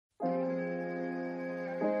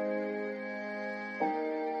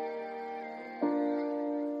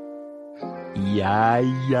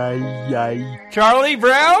Charlie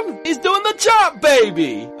Brown? He's doing the chop,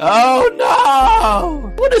 baby! Oh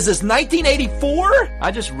no! What is this, 1984?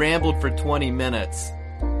 I just rambled for 20 minutes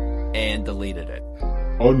and deleted it.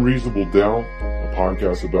 Unreasonable Doubt, a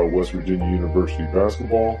podcast about West Virginia University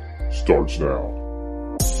basketball, starts now.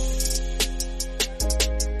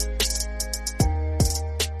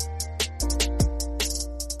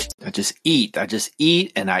 I just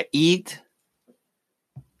eat, and I eat.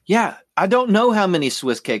 Yeah, I don't know how many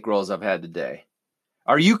Swiss cake rolls I've had today.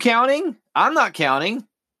 Are you counting? I'm not counting.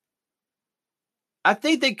 I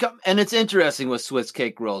think they come, and it's interesting with Swiss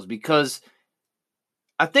cake rolls because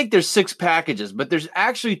I think there's 6 packages, but there's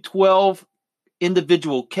actually 12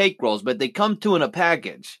 individual cake rolls, but they come 2 in a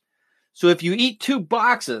package. So if you eat 2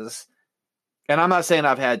 boxes, and I'm not saying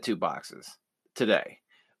I've had 2 boxes today,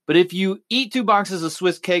 but if you eat 2 boxes of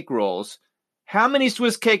Swiss cake rolls, how many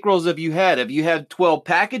Swiss cake rolls have you had? Have you had 12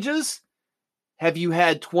 packages? Have you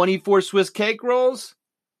had 24 Swiss cake rolls?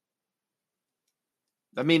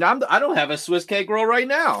 I mean, I don't have a Swiss cake roll right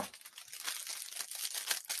now.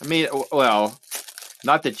 I mean, well,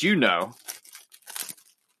 not that you know.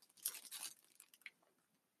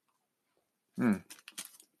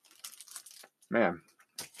 Man.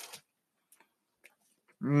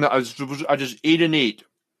 No, I just eat and eat.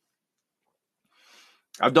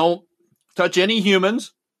 I don't touch any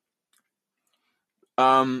humans.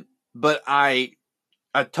 But I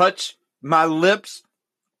touch my lips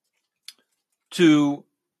to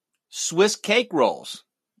Swiss cake rolls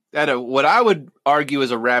at what I would argue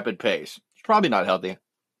is a rapid pace. It's probably not healthy.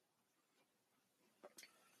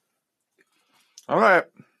 All right,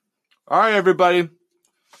 everybody.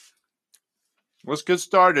 Let's get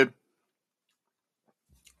started.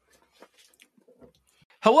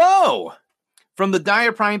 Hello from the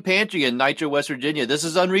Dyer Prime Pantry in Nitro, West Virginia. This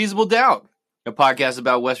is Unreasonable Doubt, a podcast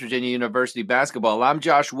about West Virginia University basketball. I'm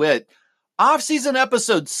Josh Witt. Offseason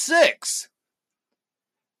episode 6.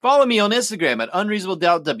 Follow me on Instagram at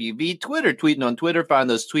UnreasonableDoubtWV, Twitter, tweeting on Twitter. Find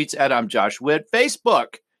those tweets at I'm Josh Witt.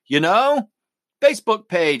 Facebook, Facebook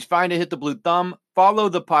page. Find it, hit the blue thumb. Follow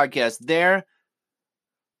the podcast there.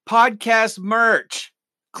 Podcast merch.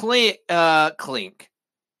 Clink.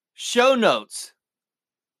 Show notes.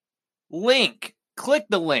 Link. Click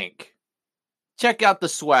the link. Check out the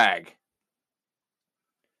swag.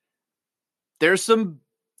 There's some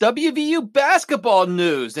WVU basketball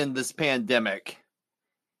news in this pandemic.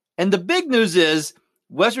 And the big news is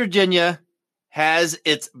West Virginia has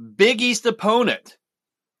its Big East opponent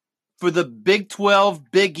for the Big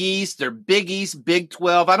 12, Big East, or Big East, Big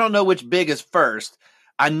 12. I don't know which big is first.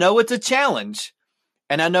 I know it's a challenge,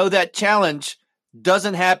 and I know that challenge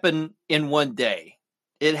doesn't happen in one day.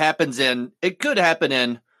 It could happen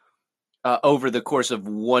in over the course of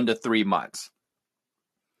 1 to 3 months.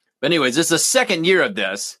 But anyways, it's the second year of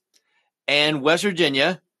this, and West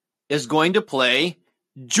Virginia is going to play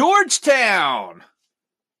Georgetown.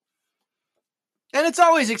 And it's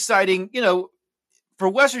always exciting, for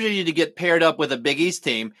West Virginia to get paired up with a Big East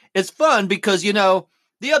team. It's fun because, the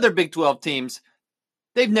other Big 12 teams,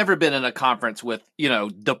 they've never been in a conference with,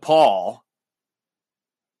 DePaul.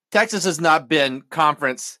 Texas has not been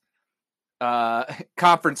conference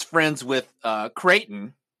friends with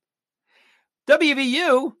Creighton.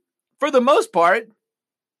 WVU, for the most part,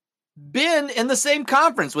 been in the same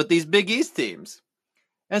conference with these Big East teams.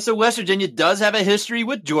 And so West Virginia does have a history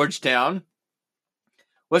with Georgetown.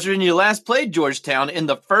 West Virginia last played Georgetown in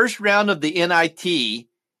the first round of the NIT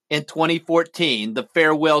in 2014, the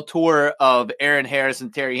farewell tour of Aaron Harris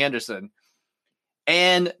and Terry Henderson.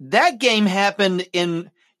 And that game happened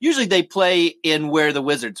usually they play in where the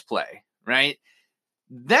Wizards play, right?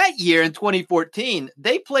 That year in 2014,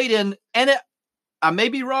 they played I may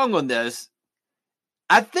be wrong on this,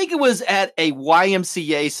 I think it was at a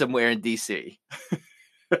YMCA somewhere in D.C.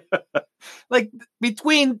 Like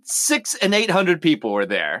between 600 and 800 people were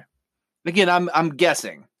there. Again, I'm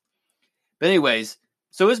guessing. But anyways,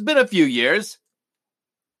 so it's been a few years.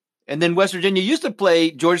 And then West Virginia used to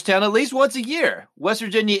play Georgetown at least once a year. West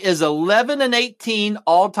Virginia is 11-18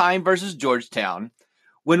 all-time versus Georgetown.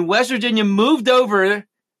 When West Virginia moved over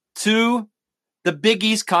to the Big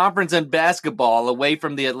East Conference in basketball away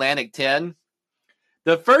from the Atlantic 10,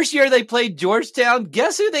 the first year they played Georgetown,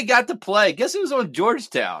 guess who they got to play? Guess who was on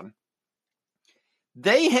Georgetown?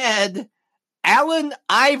 They had Allen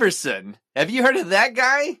Iverson. Have you heard of that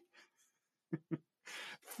guy?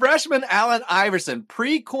 Freshman Allen Iverson,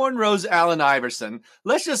 pre-cornrows Allen Iverson.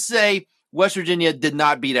 Let's just say West Virginia did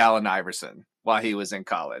not beat Allen Iverson while he was in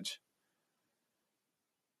college.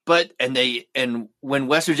 And when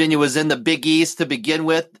West Virginia was in the Big East to begin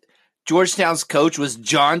with, Georgetown's coach was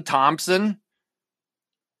John Thompson,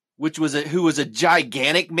 who was a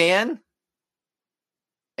gigantic man.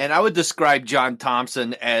 And I would describe John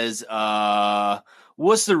Thompson as,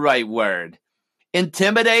 what's the right word?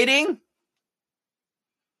 Intimidating?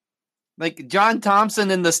 Like John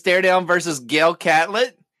Thompson in the stare down versus Gail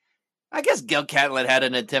Catlett. I guess Gail Catlett had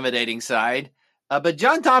an intimidating side. But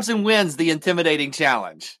John Thompson wins the intimidating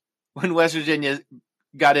challenge when West Virginia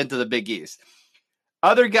got into the Big East.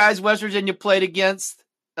 Other guys West Virginia played against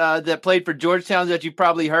that played for Georgetown that you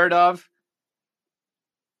probably heard of.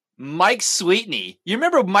 Mike Sweetney. You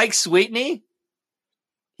remember Mike Sweetney?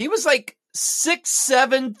 He was like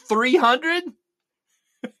 6'7", 300.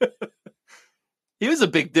 He was a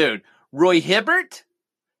big dude. Roy Hibbert,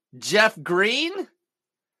 Jeff Green,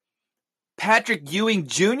 Patrick Ewing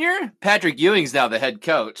Jr. Patrick Ewing's now the head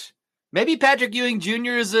coach. Maybe Patrick Ewing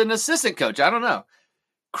Jr. is an assistant coach. I don't know.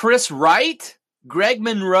 Chris Wright, Greg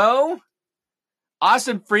Monroe,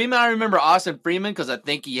 Austin Freeman. I remember Austin Freeman because I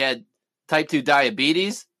think he had type 2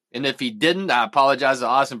 diabetes. And if he didn't, I apologize to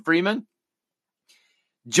Austin Freeman.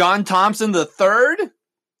 John Thompson III.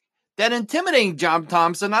 That intimidating John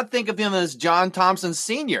Thompson, I think of him as John Thompson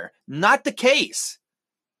Sr. Not the case.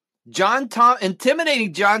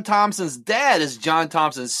 Intimidating John Thompson's dad is John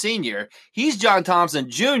Thompson Sr. He's John Thompson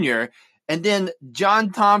Jr. And then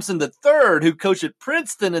John Thompson III, who coached at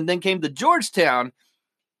Princeton and then came to Georgetown,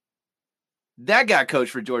 that guy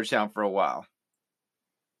coached for Georgetown for a while.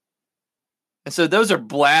 And so those are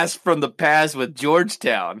blasts from the past with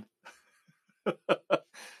Georgetown.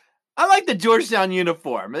 I like the Georgetown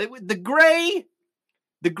uniform. The gray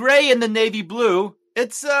and the navy blue.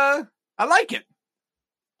 I like it.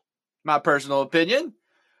 My personal opinion.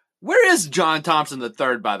 Where is John Thompson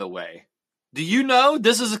III, by the way? Do you know?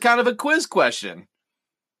 This is a kind of a quiz question.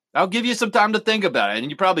 I'll give you some time to think about it, and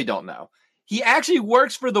you probably don't know. He actually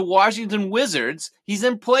works for the Washington Wizards. He's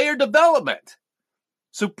in player development.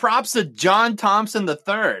 So props to John Thompson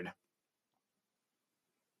III.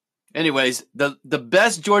 Anyways, the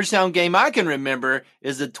best Georgetown game I can remember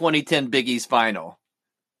is the 2010 Big East final.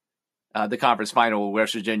 The conference final where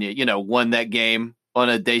West Virginia, won that game on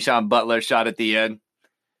a Deshaun Butler shot at the end.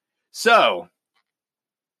 So,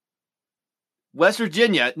 West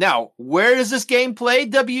Virginia. Now, where does this game play?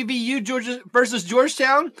 WVU versus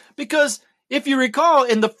Georgetown? Because if you recall,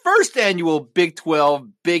 in the first annual Big 12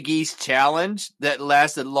 Big East Challenge that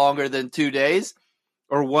lasted longer than 2 days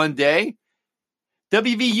or 1 day,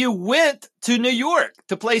 WVU went to New York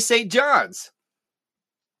to play St. John's.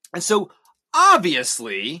 And so,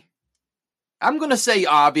 obviously, I'm going to say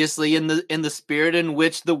obviously in the spirit in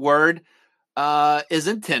which the word is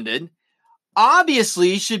intended,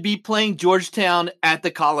 obviously should be playing Georgetown at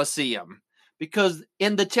the Coliseum. Because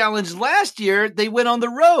in the challenge last year, they went on the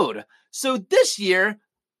road. So this year,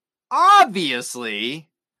 obviously,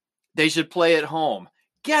 they should play at home.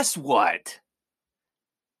 Guess what?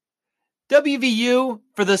 WVU,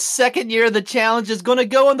 for the second year of the challenge, is going to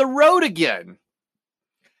go on the road again.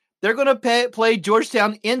 They're going to play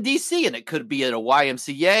Georgetown in D.C., and it could be at a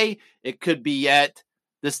YMCA. It could be at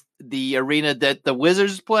the arena that the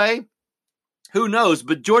Wizards play. Who knows?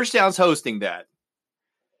 But Georgetown's hosting that.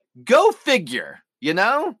 Go figure,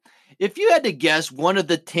 If you had to guess, one of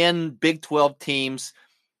the 10 Big 12 teams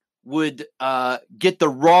would get the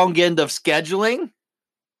wrong end of scheduling,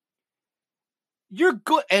 you're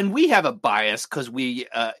good. And we have a bias because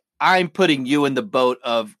I'm putting you in the boat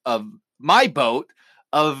of my boat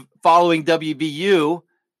of following WVU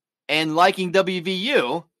and liking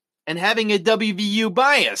WVU and having a WVU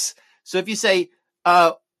bias. So if you say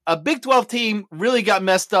a Big 12 team really got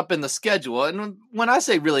messed up in the schedule, and when I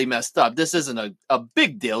say really messed up, this isn't a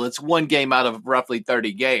big deal. It's one game out of roughly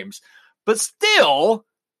 30 games. But still,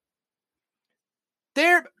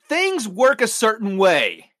 things work a certain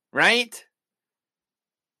way, right?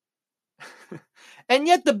 And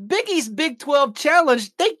yet the Big East Big 12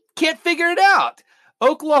 Challenge, they can't figure it out.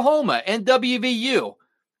 Oklahoma and WVU,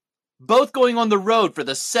 both going on the road for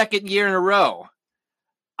the second year in a row.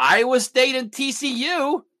 Iowa State and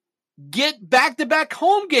TCU get back-to-back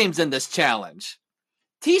home games in this challenge.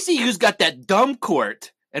 TCU's got that dumb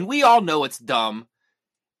court, and we all know it's dumb,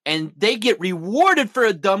 and they get rewarded for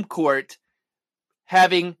a dumb court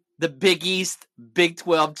having the Big East Big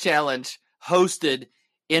 12 Challenge hosted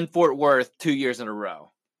in Fort Worth 2 years in a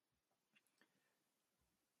row.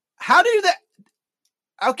 How do that?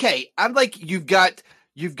 Okay, I'm like, you've got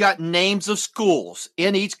names of schools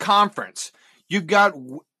in each conference. You've got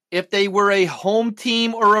if they were a home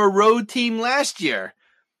team or a road team last year.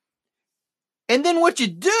 And then what you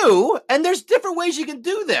do, and there's different ways you can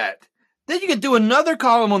do that. Then you can do another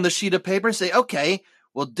column on the sheet of paper and say, okay,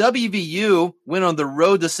 well, WVU went on the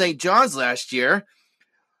road to St. John's last year.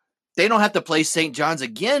 they don't have to play St. John's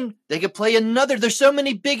again. They could play another. There's so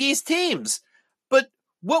many Big East teams. But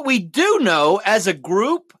what we do know as a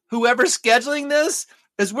group, whoever's scheduling this,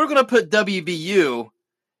 is we're going to put WVU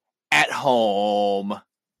at home.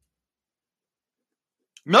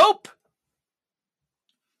 Nope.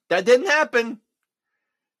 That didn't happen.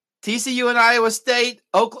 TCU and Iowa State,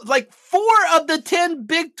 like 4 of the 10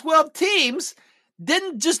 Big 12 teams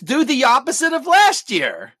didn't just do the opposite of last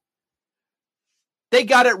year. They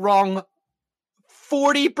got it wrong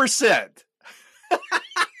 40%.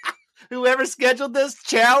 Whoever scheduled this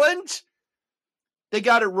challenge, they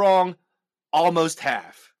got it wrong almost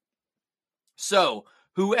half. So,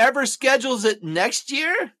 whoever schedules it next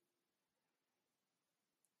year,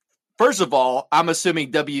 first of all, I'm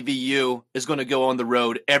assuming WVU is going to go on the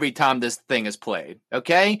road every time this thing is played,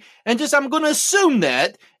 okay? And I'm going to assume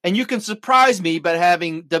that, and you can surprise me by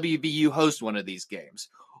having WVU host one of these games.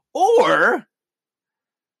 Or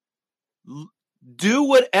do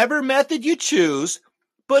whatever method you choose,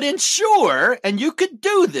 but ensure, and you could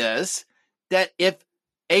do this, that if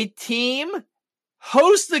a team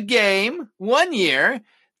hosts the game one year,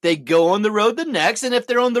 they go on the road the next, and if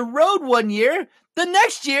they're on the road one year, the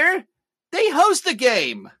next year, they host the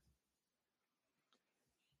game.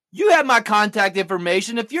 You have my contact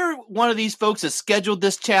information. If you're one of these folks that scheduled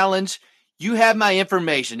this challenge, you have my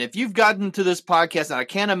information. If you've gotten to this podcast, and I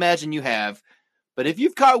can't imagine you have, but if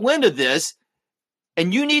you've caught wind of this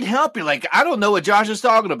and you need help, you're like, I don't know what Josh is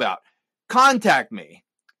talking about, contact me.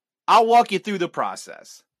 I'll walk you through the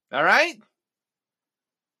process. All right?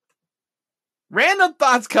 Random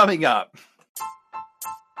thoughts coming up.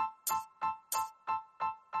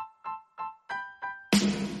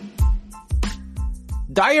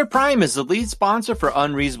 Dyer Prime is the lead sponsor for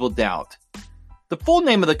Unreasonable Doubt. The full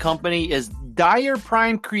name of the company is Dyer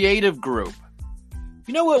Prime Creative Group.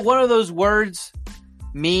 You know what one of those words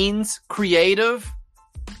means? Creative?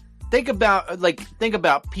 Think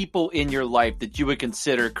about people in your life that you would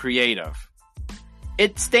consider creative.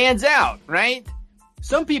 It stands out, right?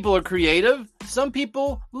 Some people are creative, some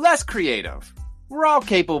people less creative. We're all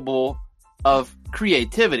capable of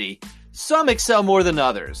creativity. Some excel more than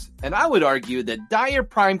others. And I would argue that Dyer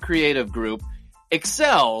Prime Creative Group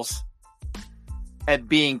excels at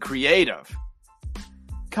being creative.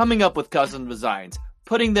 Coming up with custom designs,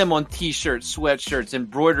 putting them on t-shirts, sweatshirts,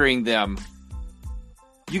 embroidering them.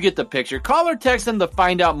 You get the picture. Call or text them to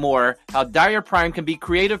find out more how Dyer Prime can be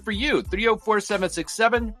creative for you.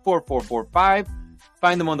 304-767-4445.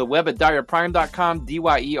 Find them on the web at dyerprime.com,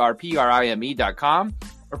 dyerprime.com,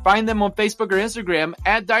 or find them on Facebook or Instagram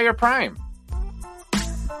at Dyer Prime.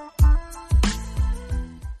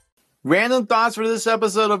 Random thoughts for this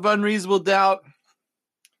episode of Unreasonable Doubt.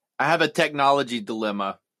 I have a technology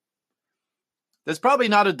dilemma. That's probably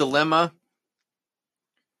not a dilemma,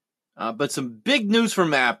 but some big news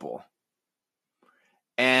from Apple.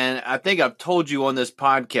 And I think I've told you on this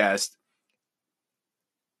podcast,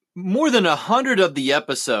 more than 100 of the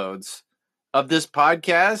episodes of this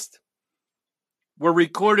podcast were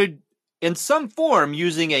recorded in some form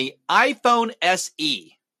using an iPhone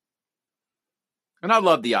SE. And I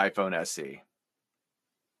love the iPhone SE.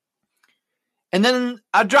 And then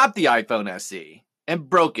I dropped the iPhone SE and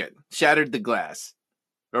broke it, shattered the glass,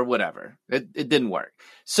 or whatever. It didn't work.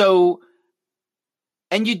 So,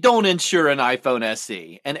 and you don't insure an iPhone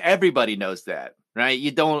SE, and everybody knows that, right?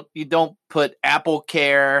 You don't put Apple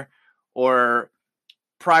Care or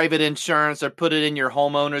private insurance or put it in your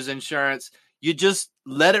homeowner's insurance. You just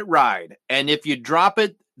let it ride. And if you drop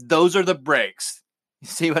it, those are the brakes. You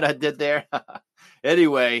see what I did there?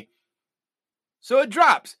 Anyway, so it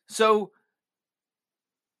drops. So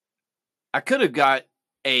I could have got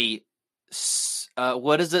a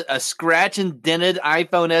scratch and dented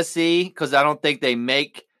iPhone SE, because I don't think they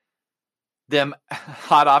make them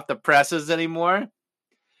hot off the presses anymore.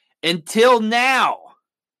 Until now.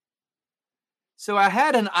 So I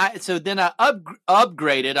had then I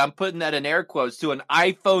upgraded, I'm putting that in air quotes, to an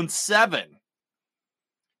iPhone 7.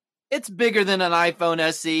 It's bigger than an iPhone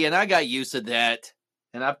SE, and I got used to that.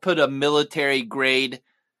 And I put a military grade,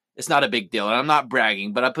 it's not a big deal, and I'm not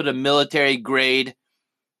bragging, but I put a military grade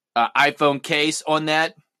iPhone case on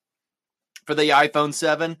that for the iPhone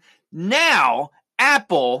 7. Now,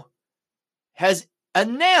 Apple has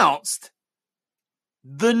announced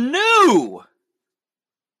the new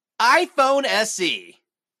iPhone SE.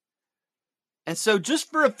 And so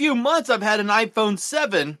just for a few months, I've had an iPhone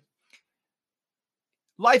 7.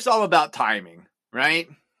 Life's all about timing, right?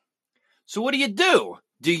 So what do?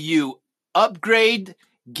 Do you upgrade,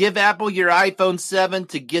 give Apple your iPhone 7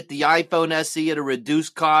 to get the iPhone SE at a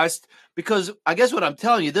reduced cost? Because I guess what I'm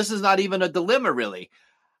telling you, this is not even a dilemma, really.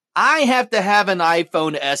 I have to have an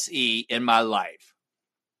iPhone SE in my life.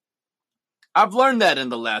 I've learned that in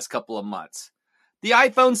the last couple of months. The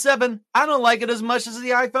iPhone 7, I don't like it as much as the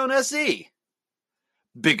iPhone SE.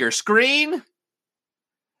 Bigger screen.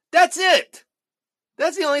 That's it.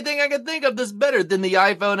 That's the only thing I can think of that's better than the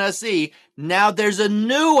iPhone SE. Now there's a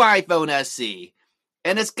new iPhone SE,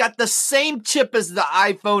 and it's got the same chip as the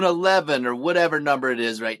iPhone 11 or whatever number it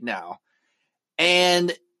is right now.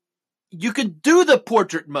 And you can do the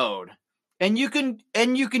portrait mode, and you can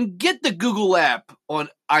get the Google app on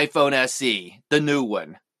iPhone SE, the new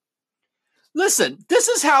one. Listen, this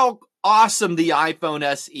is how awesome the iPhone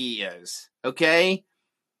SE is, okay?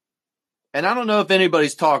 And I don't know if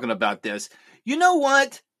anybody's talking about this. You know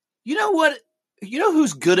what? You know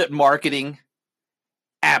who's good at marketing?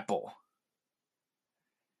 Apple.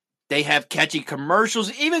 They have catchy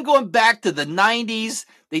commercials. Even going back to the 90s,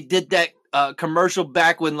 they did that commercial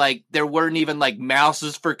back when like there weren't even like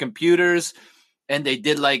mouses for computers. And they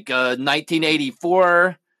did like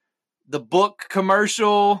 1984, the book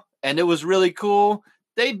commercial. And it was really cool.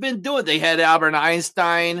 They've been doing it. They had Albert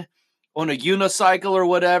Einstein on a unicycle or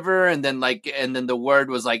whatever, and then the word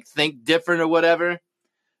was like think different or whatever.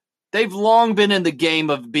 They've long been in the game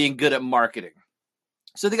of being good at marketing.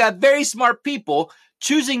 So they got very smart people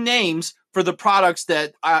choosing names for the products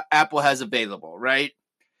that Apple has available, right?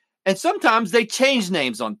 And sometimes they change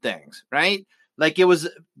names on things, right? Like it was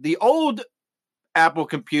the old Apple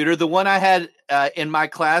computer, the one I had in my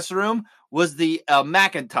classroom was the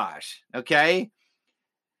Macintosh, okay?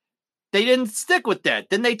 They didn't stick with that.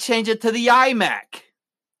 Then they changed it to the iMac.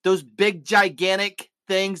 Those big, gigantic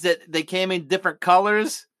things that they came in different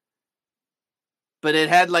colors, but it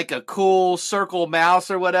had like a cool circle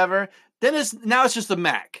mouse or whatever. Now it's just a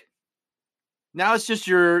Mac. Now it's just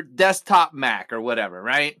your desktop Mac or whatever,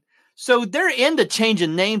 right? So they're into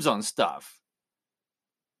changing names on stuff,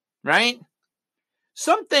 right?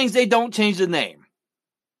 Some things they don't change the name,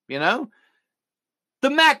 you know? The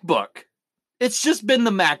MacBook. It's just been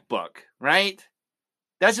the MacBook, right?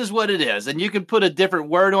 That's just what it is. And you can put a different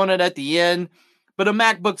word on it at the end, but a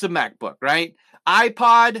MacBook's a MacBook, right?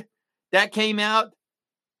 iPod, that came out.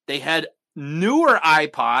 They had newer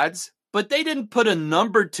iPods, but they didn't put a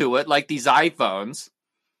number to it like these iPhones.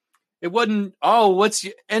 It wasn't,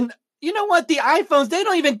 and you know what? The iPhones, they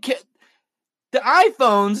don't even care. The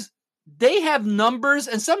iPhones, they have numbers,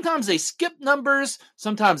 and sometimes they skip numbers.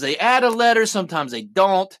 Sometimes they add a letter. Sometimes they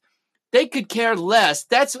don't. They could care less.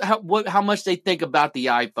 That's how much they think about the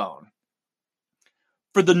iPhone.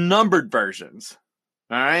 For the numbered versions.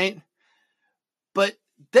 All right? But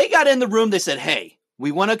they got in the room. They said, hey,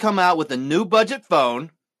 we want to come out with a new budget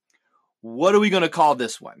phone. What are we going to call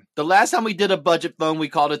this one? The last time we did a budget phone, we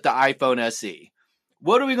called it the iPhone SE.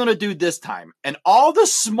 What are we going to do this time? And all the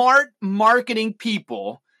smart marketing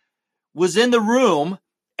people was in the room.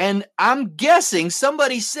 And I'm guessing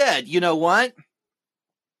somebody said, you know what?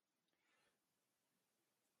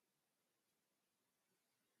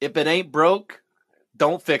 If it ain't broke,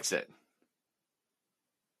 don't fix it.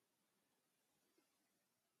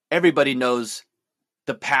 Everybody knows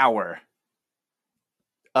the power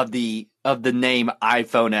of the name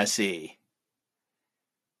iPhone SE.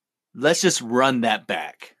 Let's just run that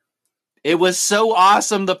back. It was so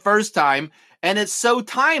awesome the first time, and it's so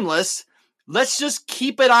timeless. Let's just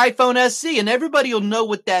keep it iPhone SE, and everybody will know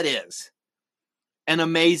what that is. An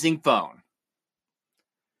amazing phone.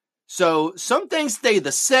 So some things stay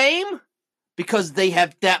the same because they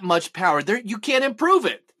have that much power. You can't improve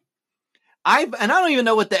it. I don't even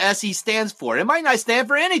know what the SE stands for. It might not stand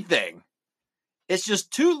for anything. It's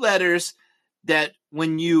just two letters that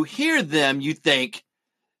when you hear them, you think,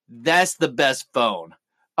 that's the best phone.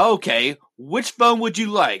 Okay, which phone would you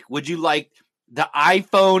like? Would you like the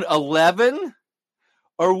iPhone 11?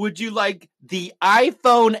 Or would you like the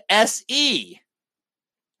iPhone SE?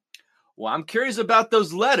 Well, I'm curious about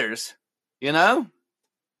those letters, you know?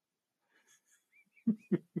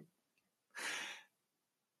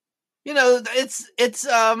 You know, it's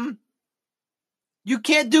you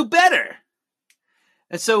can't do better.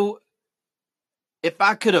 And so if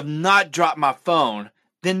I could have not dropped my phone,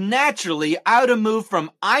 then naturally I would have moved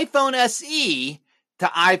from iPhone SE to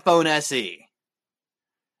iPhone SE.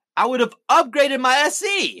 I would have upgraded my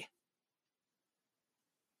SE.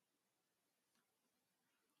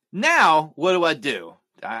 Now, what do?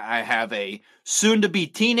 I have a soon-to-be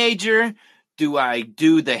teenager. Do I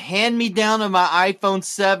do the hand-me-down of my iPhone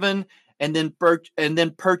 7 and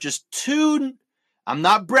then purchase two? I'm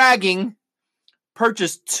not bragging.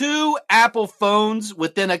 Purchase two Apple phones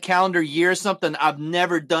within a calendar year, something I've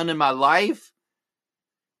never done in my life.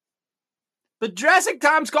 But drastic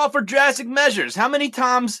times call for drastic measures. How many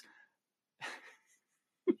times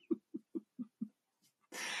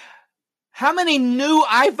how many new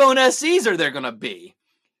iPhone SEs are there going to be?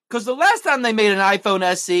 Because the last time they made an iPhone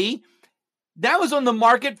SE, that was on the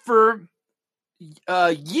market for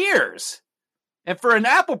years. And for an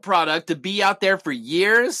Apple product to be out there for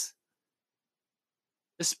years,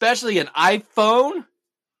 especially an iPhone,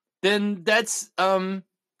 then that's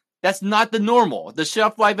not the normal. The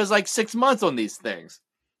shelf life is like 6 months on these things.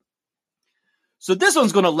 So this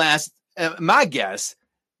one's going to last, my guess,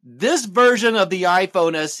 this version of the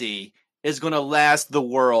iPhone SE is going to last the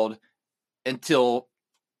world until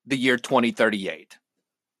the year 2038.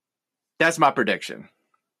 That's my prediction.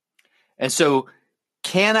 And so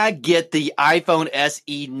can I get the iPhone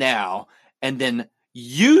SE now and then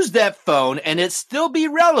use that phone and it still be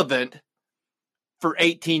relevant for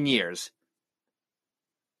 18 years?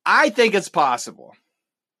 I think it's possible.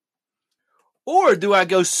 Or do I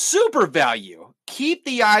go super value, keep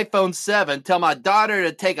the iPhone 7, tell my daughter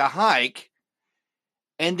to take a hike,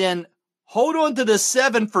 and then hold on to the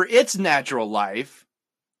 7 for its natural life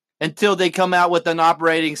until they come out with an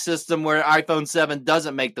operating system where iPhone 7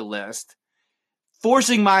 doesn't make the list,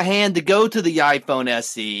 forcing my hand to go to the iPhone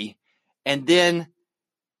SE and then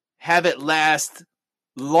have it last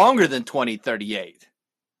longer than 2038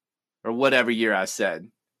 or whatever year I said.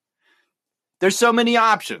 There's so many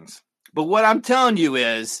options. But what I'm telling you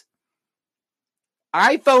is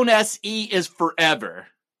iPhone SE is forever.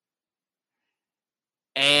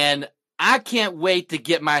 And I can't wait to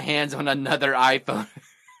get my hands on another iPhone.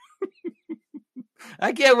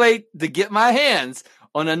 I can't wait to get my hands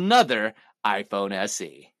on another iPhone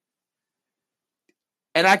SE.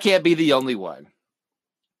 And I can't be the only one.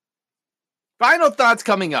 Final thoughts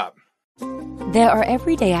coming up. There are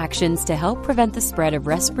everyday actions to help prevent the spread of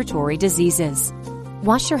respiratory diseases.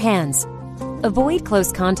 Wash your hands. Avoid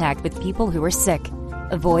close contact with people who are sick.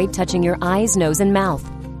 Avoid touching your eyes, nose, and mouth.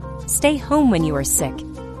 Stay home when you are sick.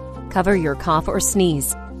 Cover your cough or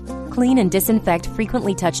sneeze. Clean and disinfect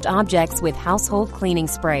frequently touched objects with household cleaning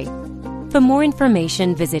spray. For more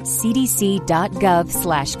information, visit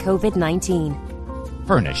cdc.gov/COVID-19.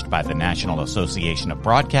 Furnished by the National Association of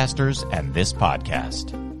Broadcasters and this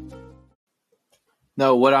podcast.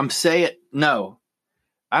 No, what I'm saying, no.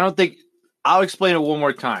 I don't think, I'll explain it one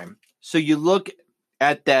more time. So you look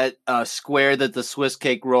at that square that the Swiss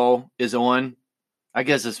cake roll is on. I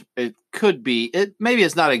guess it could be, maybe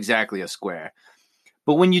it's not exactly a square.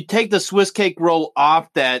 But when you take the Swiss cake roll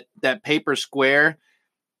off that paper square,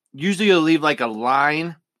 usually you'll leave like a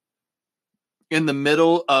line in the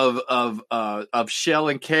middle of shell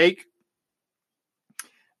and cake.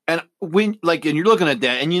 And and you're looking at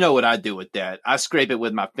that, and you know what I do with that. I scrape it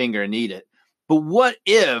with my finger and eat it. But what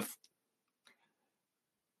if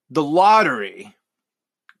the lottery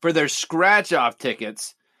for their scratch-off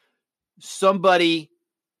tickets, somebody,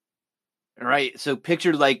 right? So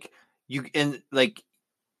picture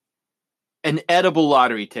an edible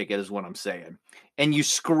lottery ticket is what I'm saying. And you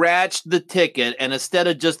scratch the ticket, and instead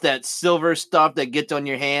of just that silver stuff that gets on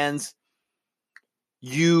your hands,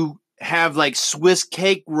 you have like Swiss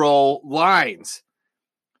cake roll lines.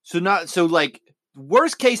 So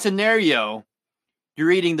worst case scenario, you're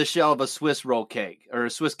eating the shell of a Swiss roll cake or a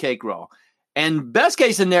Swiss cake roll. And best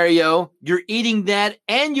case scenario, you're eating that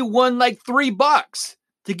and you won like $3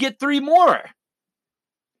 to get 3 more.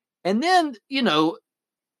 And then,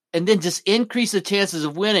 just increase the chances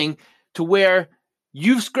of winning to where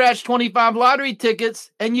you've scratched 25 lottery tickets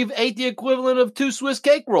and you've ate the equivalent of 2 Swiss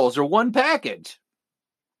cake rolls or 1 package.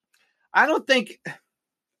 I don't think.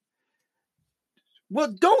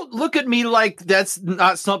 Well, don't look at me like that's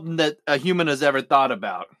not something that a human has ever thought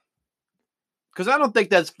about. Because I don't think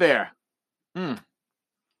that's fair. It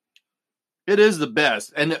is the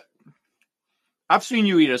best. And I've seen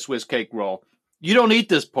you eat a Swiss cake roll. You don't eat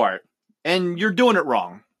this part. And you're doing it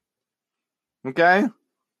wrong. Okay?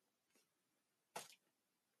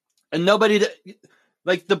 And nobody,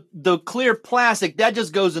 like the clear plastic, that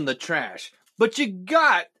just goes in the trash. But you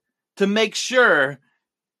got to make sure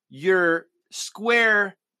your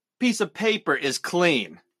square piece of paper is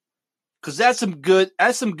clean. Because that's some good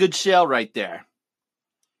shell right there.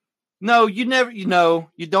 No, you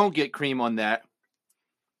don't get cream on that.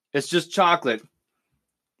 It's just chocolate.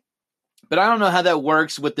 But I don't know how that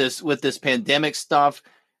works with this pandemic stuff.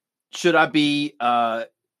 Should I be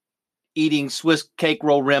eating Swiss cake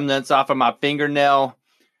roll remnants off of my fingernail?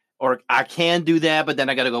 Or I can do that, but then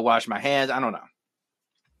I got to go wash my hands. I don't know.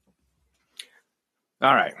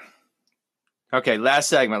 All right. Okay, last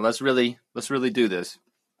segment. Let's really do this.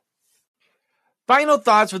 Final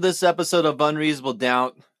thoughts for this episode of Unreasonable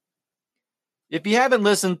Doubt. If you haven't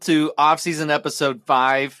listened to Offseason episode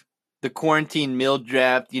 5, the quarantine meal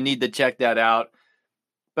draft, you need to check that out.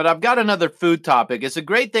 But I've got another food topic. It's a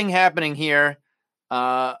great thing happening here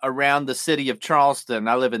around the city of Charleston.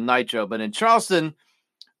 I live in Nitro, but in Charleston,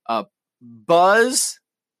 Buzz,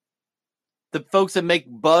 the folks that make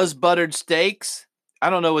Buzz buttered steaks, I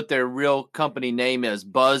don't know what their real company name is,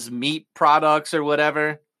 Buzz Meat Products or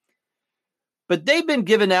whatever, but they've been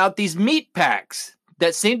giving out these meat packs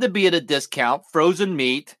that seem to be at a discount, frozen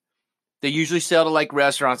meat. They usually sell to like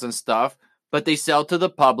restaurants and stuff, but they sell to the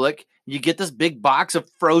public. You get this big box of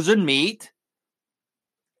frozen meat,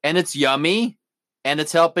 and it's yummy, and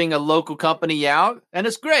it's helping a local company out, and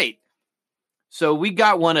it's great. So we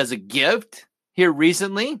got one as a gift here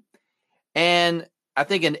recently, and I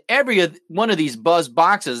think in every one of these Buzz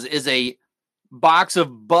boxes is a box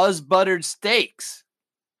of Buzz buttered steaks.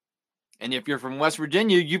 And if you're from West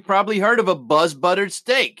Virginia, you've probably heard of a Buzz buttered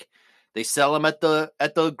steak. They sell them at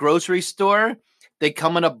the grocery store. They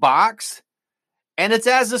come in a box, and it's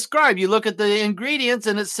as described. You look at the ingredients,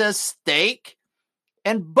 and it says steak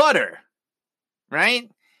and butter, right?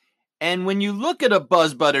 And when you look at a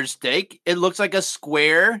Buzz buttered steak, it looks like a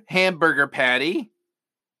square hamburger patty,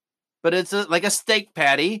 but it's like a steak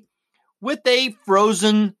patty with a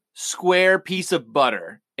frozen square piece of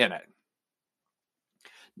butter in it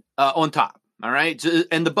on top, all right?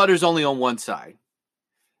 And the butter's only on one side.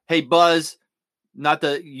 Hey, Buzz, not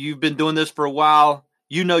that you've been doing this for a while.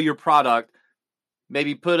 You know your product.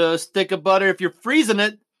 Maybe put a stick of butter. If you're freezing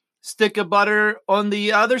it, stick of butter on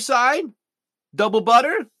the other side. Double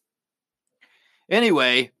butter.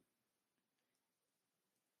 Anyway,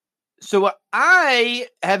 so I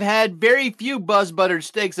have had very few Buzz buttered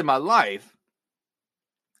steaks in my life.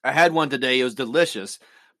 I had one today. It was delicious.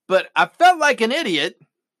 But I felt like an idiot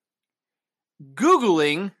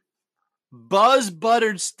Googling Buzz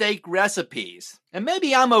buttered steak recipes. And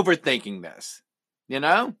maybe I'm overthinking this, you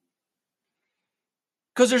know?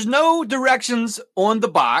 Because there's no directions on the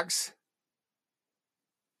box.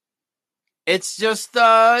 It's just,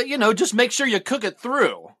 just make sure you cook it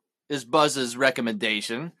through, is Buzz's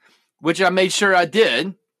recommendation, which I made sure I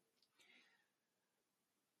did.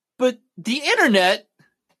 But the internet,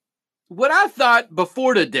 what I thought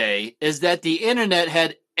before today is that the internet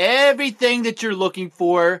had everything that you're looking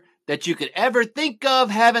for that you could ever think of,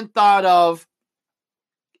 haven't thought of.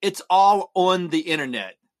 It's all on the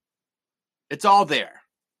internet. It's all there.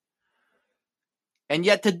 And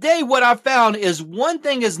yet today what I found is one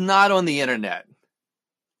thing is not on the internet.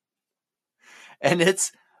 And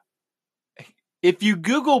it's, if you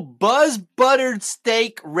Google Buzz buttered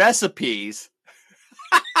steak recipes,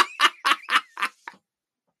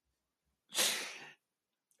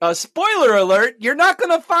 spoiler alert, you're not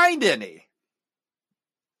going to find any.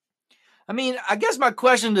 I mean, I guess my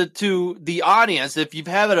question to the audience, if you've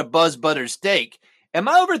had a Buzz buttered steak, am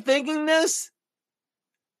I overthinking this?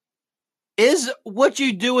 Is what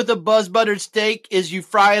you do with a Buzz buttered steak is you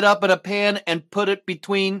fry it up in a pan and put it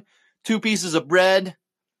between two pieces of bread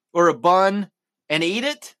or a bun and eat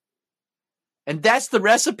it? And that's the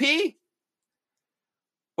recipe?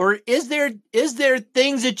 Or is there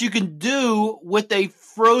things that you can do with a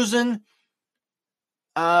frozen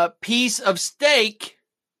piece of steak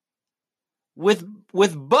with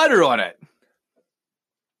butter on it?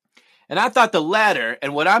 And I thought the latter,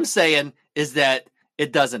 and what I'm saying is that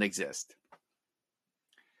it doesn't exist.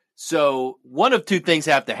 So one of two things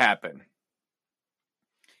have to happen.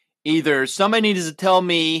 Either somebody needs to tell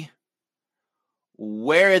me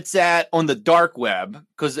where it's at on the dark web,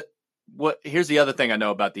 because here's the other thing I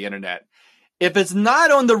know about the internet. If it's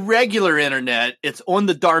not on the regular internet, it's on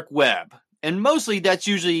the dark web. And mostly that's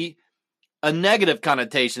usually a negative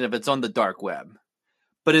connotation if it's on the dark web.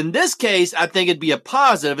 But in this case, I think it'd be a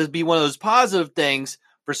positive. It'd be one of those positive things,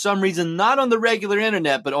 for some reason, not on the regular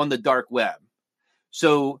internet, but on the dark web.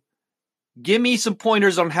 So give me some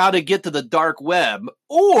pointers on how to get to the dark web.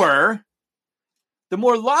 Or the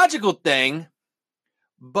more logical thing,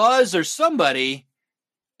 Buzz or somebody,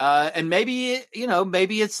 and maybe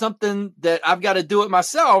it's something that I've got to do it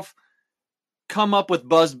myself, come up with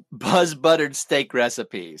Buzz buttered steak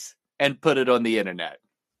recipes and put it on the internet.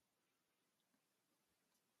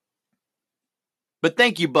 But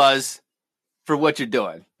thank you, Buzz, for what you're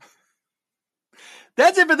doing.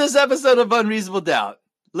 That's it for this episode of Unreasonable Doubt.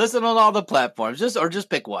 Listen on all the platforms, just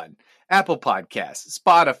pick one. Apple Podcasts,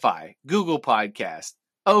 Spotify, Google Podcasts,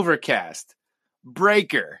 Overcast,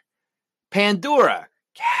 Breaker, Pandora,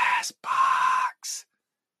 Castbox.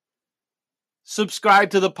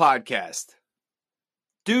 Subscribe to the podcast.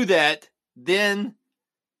 Do that, then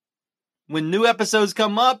when new episodes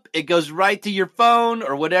come up, it goes right to your phone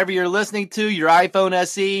or whatever you're listening to, your iPhone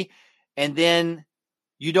SE, and then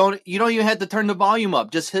you don't even have to turn the volume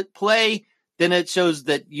up. Just hit play. then it shows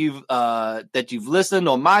that you've listened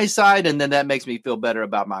on my side, and then that makes me feel better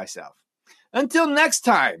about myself. Until next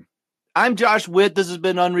time, I'm Josh Witt. This has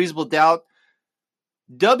been Unreasonable Doubt.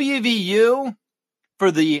 WVU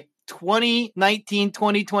for the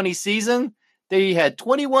 2019-2020 season, they had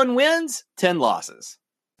 21 wins, 10 losses.